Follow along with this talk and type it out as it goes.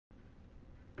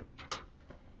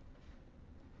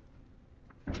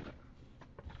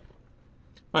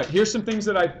All right, here's some things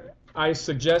that I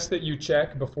suggest that you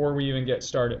check before we even get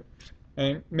started.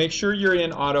 Okay? Make sure you're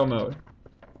in auto mode.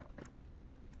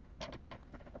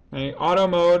 Okay? Auto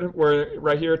mode, where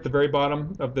right here at the very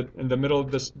bottom of in the middle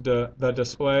of this, the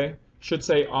display, should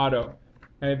say auto.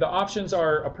 Okay? The options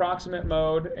are approximate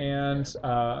mode and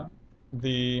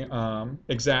the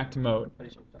exact mode.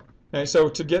 Okay, so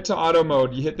to get to auto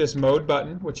mode, you hit this mode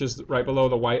button, which is right below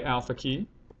the white alpha key.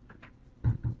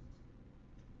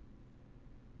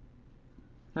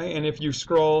 Okay, and if you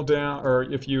scroll down, or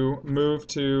if you move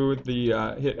to the,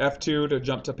 hit F2 to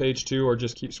jump to page 2, or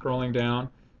just keep scrolling down,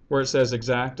 where it says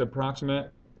exact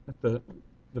approximate at the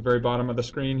very bottom of the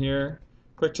screen here,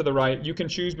 click to the right. You can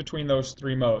choose between those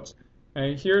three modes.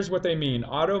 And here's what they mean.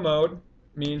 Auto mode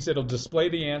means it'll display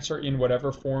the answer in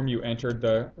whatever form you entered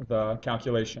the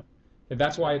calculation. And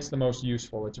that's why it's the most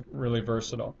useful. It's really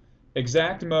versatile.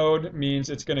 Exact mode means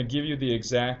it's going to give you the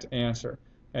exact answer.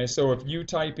 Okay, so if you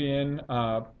type in,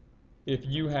 if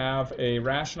you have a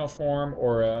rational form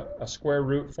or a square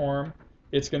root form,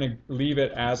 it's going to leave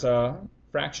it as a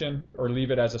fraction or leave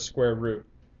it as a square root.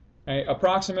 Okay,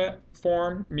 approximate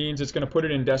form means it's going to put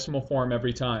it in decimal form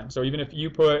every time. So even if you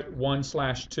put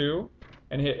 1/2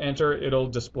 and hit enter, it'll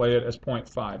display it as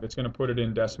 0.5. It's going to put it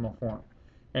in decimal form.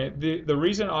 Okay, the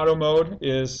reason auto mode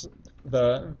is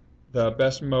the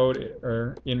best mode,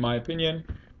 or in my opinion,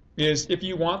 is if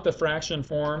you want the fraction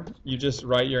form, you just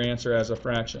write your answer as a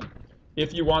fraction.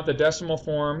 If you want the decimal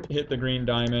form, hit the green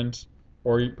diamond,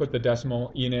 or you put the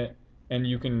decimal in it, and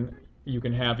you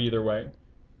can have either way.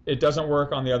 It doesn't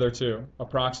work on the other two.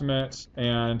 Approximate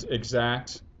and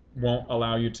exact won't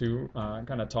allow you to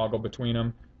kind of toggle between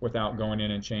them without going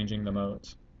in and changing the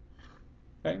modes.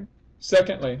 Okay.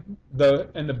 Secondly,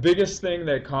 the biggest thing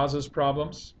that causes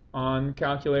problems on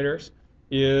calculators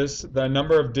is the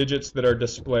number of digits that are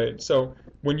displayed. So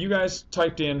when you guys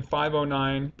typed in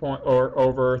 509 or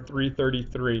over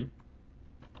 333,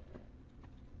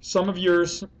 some of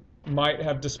yours might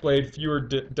have displayed fewer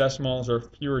decimals or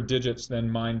fewer digits than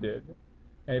mine did.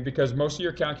 Okay, because most of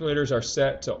your calculators are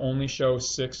set to only show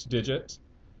 6 digits.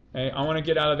 Okay, I want to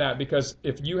get out of that, because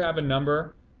if you have a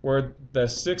number where the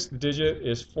 6th digit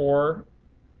is 4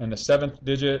 and the 7th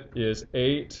digit is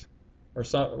 8, or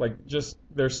something, like, just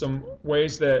there's some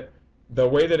ways that the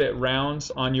way that it rounds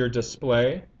on your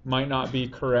display might not be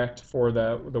correct for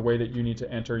the way that you need to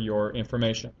enter your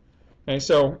information. Okay,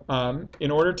 so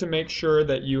in order to make sure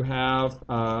that you have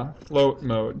float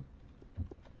mode,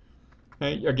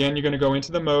 okay, again, you're going to go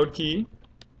into the mode key.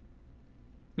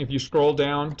 If you scroll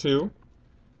down to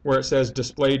where it says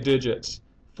display digits,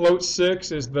 float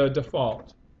 6 is the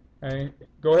default. Okay,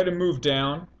 go ahead and move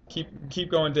down. Keep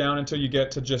going down until you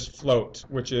get to just float,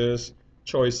 which is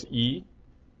choice E.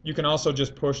 You can also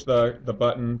just push the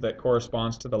button that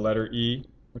corresponds to the letter E,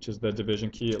 which is the division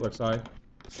key, it looks like.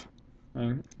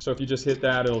 Okay, so if you just hit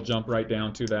that, it'll jump right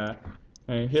down to that.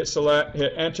 Okay, hit select,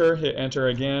 hit enter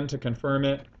again to confirm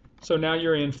it. So now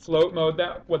you're in float mode.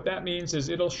 What that means is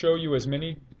it'll show you as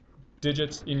many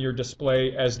digits in your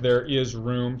display as there is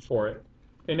room for it.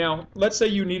 And now, let's say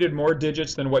you needed more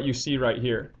digits than what you see right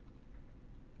here.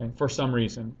 Okay, for some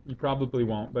reason. You probably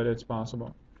won't, but it's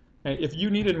possible. And if you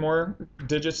needed more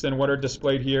digits than what are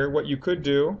displayed here, what you could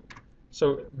do,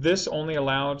 so this only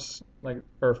allows,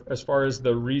 or as far as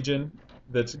the region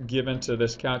that's given to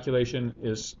this calculation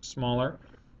is smaller.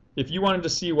 If you wanted to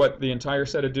see what the entire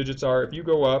set of digits are, if you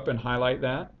go up and highlight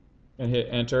that and hit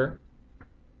enter,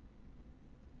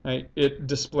 right, it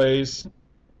displays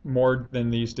more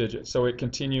than these digits. So it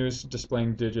continues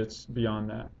displaying digits beyond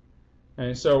that.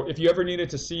 And so if you ever needed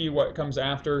to see what comes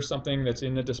after something that's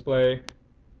in the display,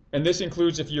 and this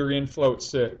includes if you're in float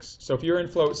 6. So if you're in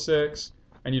float 6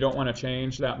 and you don't want to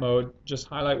change that mode, just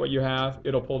highlight what you have.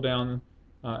 It'll pull down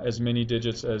as many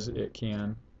digits as it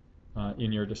can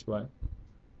in your display.